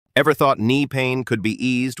Ever thought knee pain could be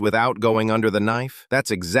eased without going under the knife?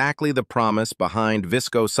 That's exactly the promise behind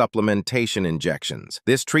Visco supplementation injections.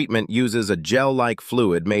 This treatment uses a gel-like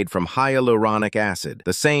fluid made from hyaluronic acid,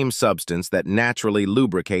 the same substance that naturally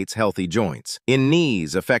lubricates healthy joints. In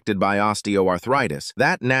knees affected by osteoarthritis,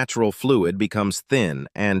 that natural fluid becomes thin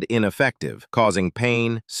and ineffective, causing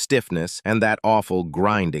pain, stiffness, and that awful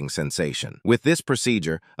grinding sensation. With this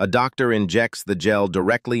procedure, a doctor injects the gel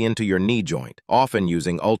directly into your knee joint, often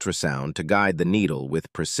using ultrasound to guide the needle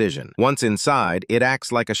with precision. Once inside, it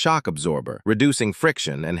acts like a shock absorber, reducing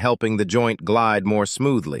friction and helping the joint glide more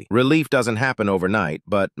smoothly. Relief doesn't happen overnight,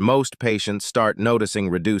 but most patients start noticing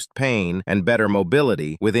reduced pain and better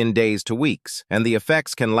mobility within days to weeks, and the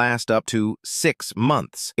effects can last up to 6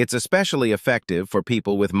 months. It's especially effective for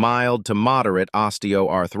people with mild to moderate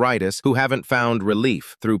osteoarthritis who haven't found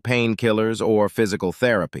relief through painkillers or physical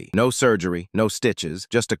therapy. No surgery, no stitches,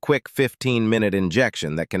 just a quick 15-minute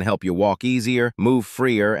injection that can help you walk easier, move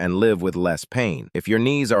freer, and live with less pain. If your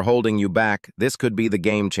knees are holding you back, this could be the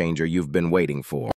game changer you've been waiting for.